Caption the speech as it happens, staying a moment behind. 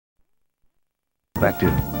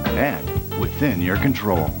perspective and within your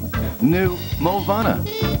control. New Movana.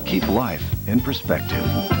 Keep life in perspective.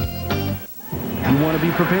 You want to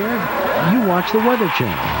be prepared? You watch the Weather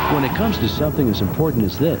Channel. When it comes to something as important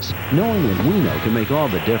as this, knowing what we know can make all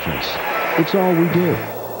the difference. It's all we do.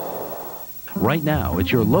 Right now,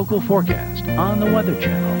 it's your local forecast on the Weather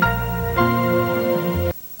Channel.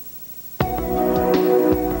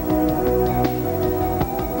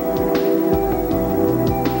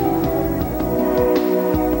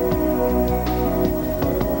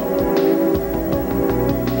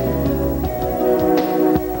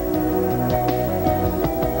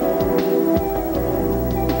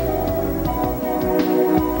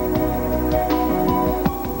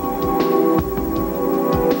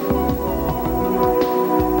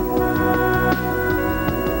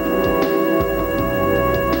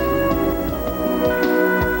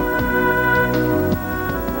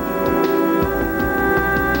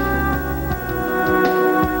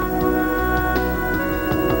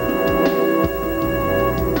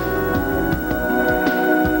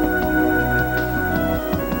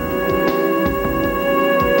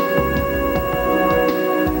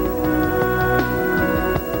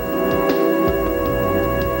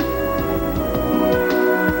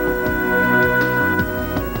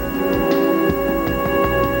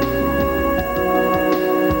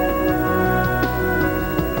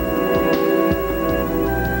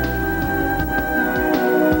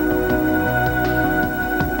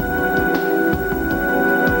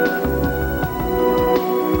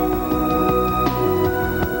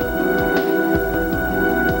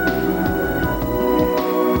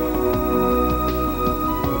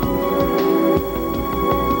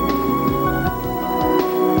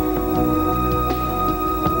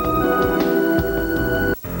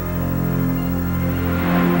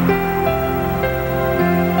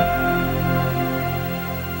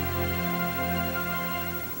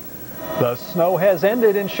 The snow has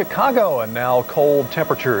ended in Chicago, and now cold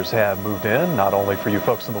temperatures have moved in, not only for you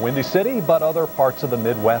folks in the Windy City, but other parts of the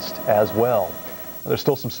Midwest as well. There's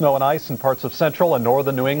still some snow and ice in parts of central and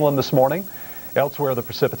northern New England this morning. Elsewhere, the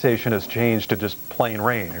precipitation has changed to just plain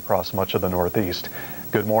rain across much of the Northeast.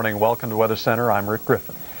 Good morning. Welcome to Weather Center. I'm Rick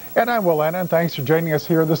Griffin. And I'm Will Annan. Thanks for joining us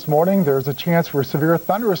here this morning. There's a chance for severe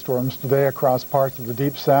thunderstorms today across parts of the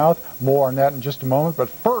Deep South. More on that in just a moment. But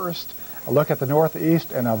first, a look at the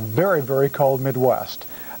Northeast and a very, very cold Midwest.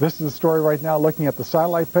 This is the story right now looking at the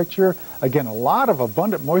satellite picture. Again, a lot of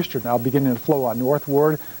abundant moisture now beginning to flow on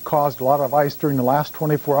northward, caused a lot of ice during the last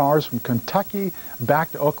 24 hours from Kentucky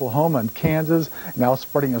back to Oklahoma and Kansas, now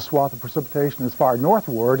spreading a swath of precipitation as far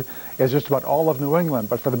northward as just about all of New England.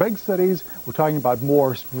 But for the big cities, we're talking about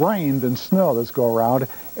more rain than snow this go around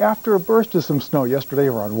after a burst of some snow yesterday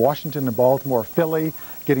around Washington and Baltimore, Philly,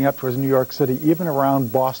 getting up towards New York City, even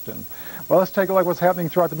around Boston. Well, let's take a look at what's happening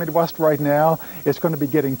throughout the Midwest right now. It's going to be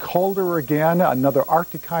getting colder again. Another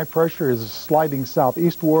Arctic high pressure is sliding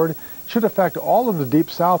southeastward. Should affect all of the Deep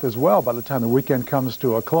South as well by the time the weekend comes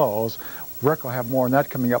to a close. Rick will have more on that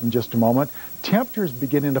coming up in just a moment. Temperatures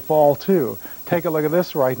beginning to fall too. Take a look at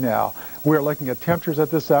this right now. We're looking at temperatures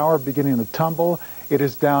at this hour beginning to tumble. It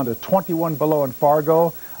is down to 21 below in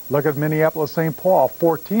Fargo. Look at Minneapolis, St. Paul,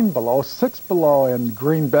 14 below, 6 below in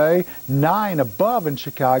Green Bay, 9 above in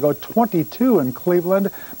Chicago, 22 in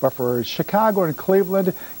Cleveland. But for Chicago and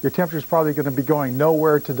Cleveland, your temperature is probably going to be going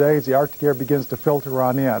nowhere today as the Arctic air begins to filter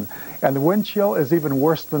on in. And the wind chill is even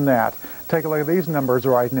worse than that. Take a look at these numbers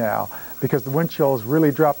right now, because the wind chills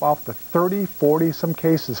really drop off to 30, 40, some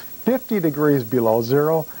cases 50 degrees below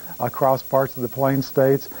zero across parts of the Plain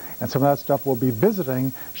States. And some of that stuff will be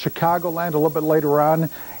visiting Chicagoland a little bit later on.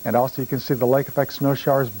 And also you can see the lake effect snow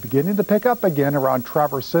showers beginning to pick up again around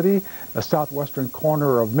Traverse City, the southwestern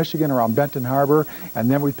corner of Michigan around Benton Harbor.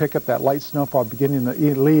 And then we pick up that light snowfall beginning to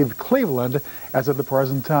leave Cleveland as of the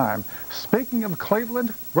present time. Speaking of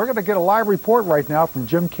Cleveland, we're going to get a live report right now from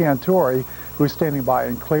Jim Cantori, who's standing by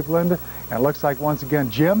in Cleveland. And it looks like once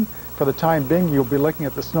again, Jim, for the time being, you'll be looking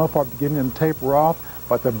at the snowfall beginning to taper off.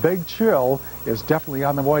 But the big chill is definitely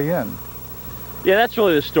on the way in. Yeah, that's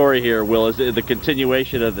really the story here, Will, is the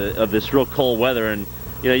continuation of this real cold weather. And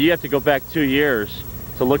you know, you have to go back 2 years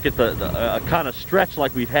to look at the kind of stretch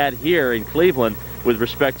like we've had here in Cleveland with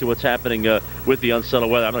respect to what's happening with the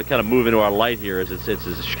unsettled weather. I'm going to kind of move into our light here as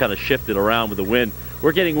it's kind of shifted around with the wind.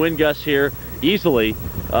 We're getting wind gusts here easily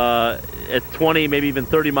at 20, maybe even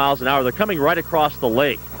 30 miles an hour. They're coming right across the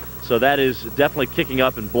lake, so that is definitely kicking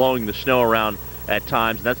up and blowing the snow around at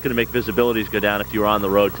times, and that's going to make visibilities go down if you're on the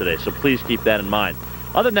road today, so please keep that in mind.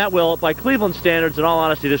 Other than that, Will, by Cleveland standards, in all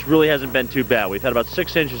honesty, this really hasn't been too bad. We've had about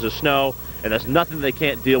 6 inches of snow, and that's nothing they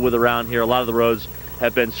can't deal with around here. A lot of the roads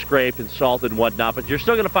have been scraped and salted and whatnot, but you're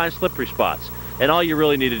still going to find slippery spots. And all you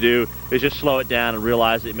really need to do is just slow it down and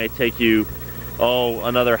realize it may take you,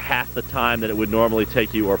 another half the time that it would normally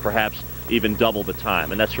take you, or perhaps even double the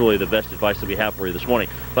time. And that's really the best advice that we have for you this morning.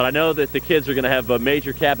 But I know that the kids are going to have a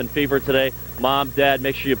major cabin fever today. Mom, Dad,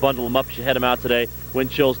 make sure you bundle them up as you head them out today. Wind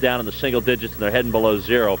chills down in the single digits, and they're heading below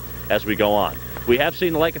 0 as we go on. We have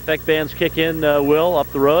seen the lake effect bands kick in, Will,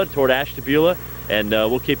 up the road toward Ashtabula, and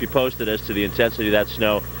we'll keep you posted as to the intensity of that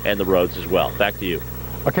snow and the roads as well. Back to you.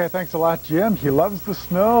 Okay, thanks a lot, Jim. He loves the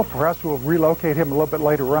snow. Perhaps we'll relocate him a little bit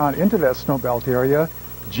later on into that snow belt area.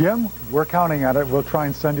 Jim, we're counting on it. We'll try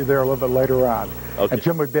and send you there a little bit later on. Okay. And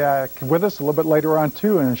Jim will be back with us a little bit later on,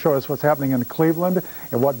 too, and show us what's happening in Cleveland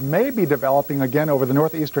and what may be developing again over the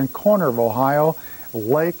northeastern corner of Ohio,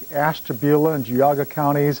 Lake, Ashtabula, and Geauga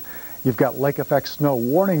counties. You've got lake effect snow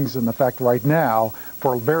warnings in effect right now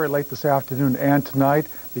for very late this afternoon and tonight,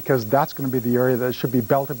 because that's going to be the area that should be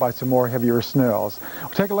belted by some more heavier snows. We'll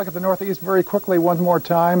take a look at the northeast very quickly one more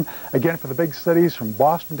time. Again, for the big cities from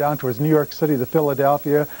Boston down towards New York City to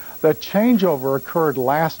Philadelphia, the changeover occurred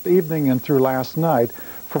last evening and through last night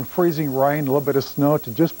from freezing rain, a little bit of snow,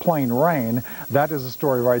 to just plain rain. That is the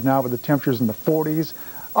story right now, with the temperatures in the 40s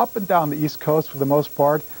up and down the East Coast for the most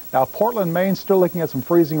part. Now, Portland, Maine, still looking at some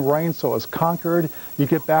freezing rain, so is Concord. You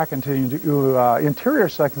get back into interior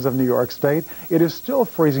sections of New York State, it is still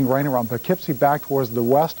freezing rain around Poughkeepsie back towards the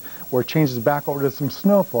west, where it changes back over to some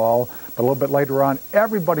snowfall. But a little bit later on,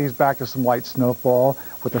 everybody's back to some light snowfall,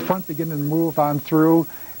 with the front beginning to move on through.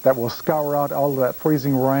 That will scour out all of that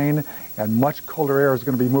freezing rain, and much colder air is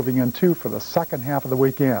going to be moving in too for the second half of the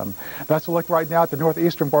weekend. That's a look right now at the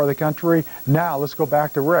northeastern part of the country. Now let's go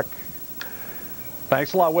back to Rick.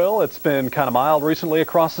 Thanks a lot, Will. It's been kind of mild recently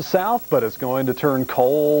across the south, but it's going to turn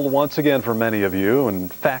cold once again for many of you. In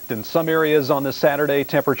fact, in some areas on this Saturday,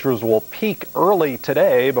 temperatures will peak early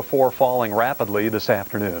today before falling rapidly this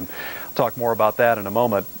afternoon. I'll talk more about that in a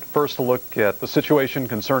moment. First, a look at the situation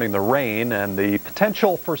concerning the rain and the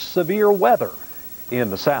potential for severe weather in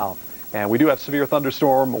the south. And we do have severe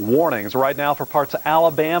thunderstorm warnings right now for parts of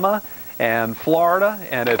Alabama and Florida,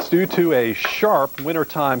 and it's due to a sharp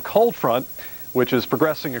wintertime cold front which is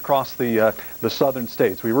progressing across the southern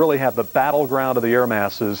states. We really have the battleground of the air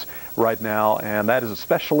masses right now, and that is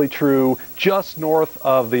especially true just north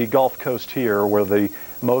of the Gulf Coast here, where the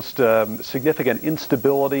most significant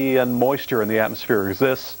instability and moisture in the atmosphere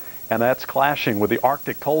exists, and that's clashing with the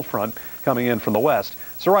Arctic cold front coming in from the west.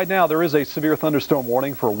 So right now there is a severe thunderstorm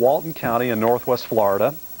warning for Walton County in northwest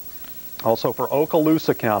Florida, also for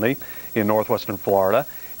Okaloosa County in northwestern Florida,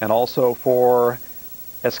 and also for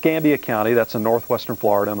Escambia County, that's in northwestern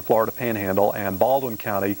Florida and the Florida Panhandle, and Baldwin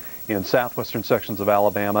County in southwestern sections of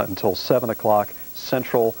Alabama until 7 o'clock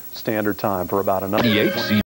Central Standard Time for about another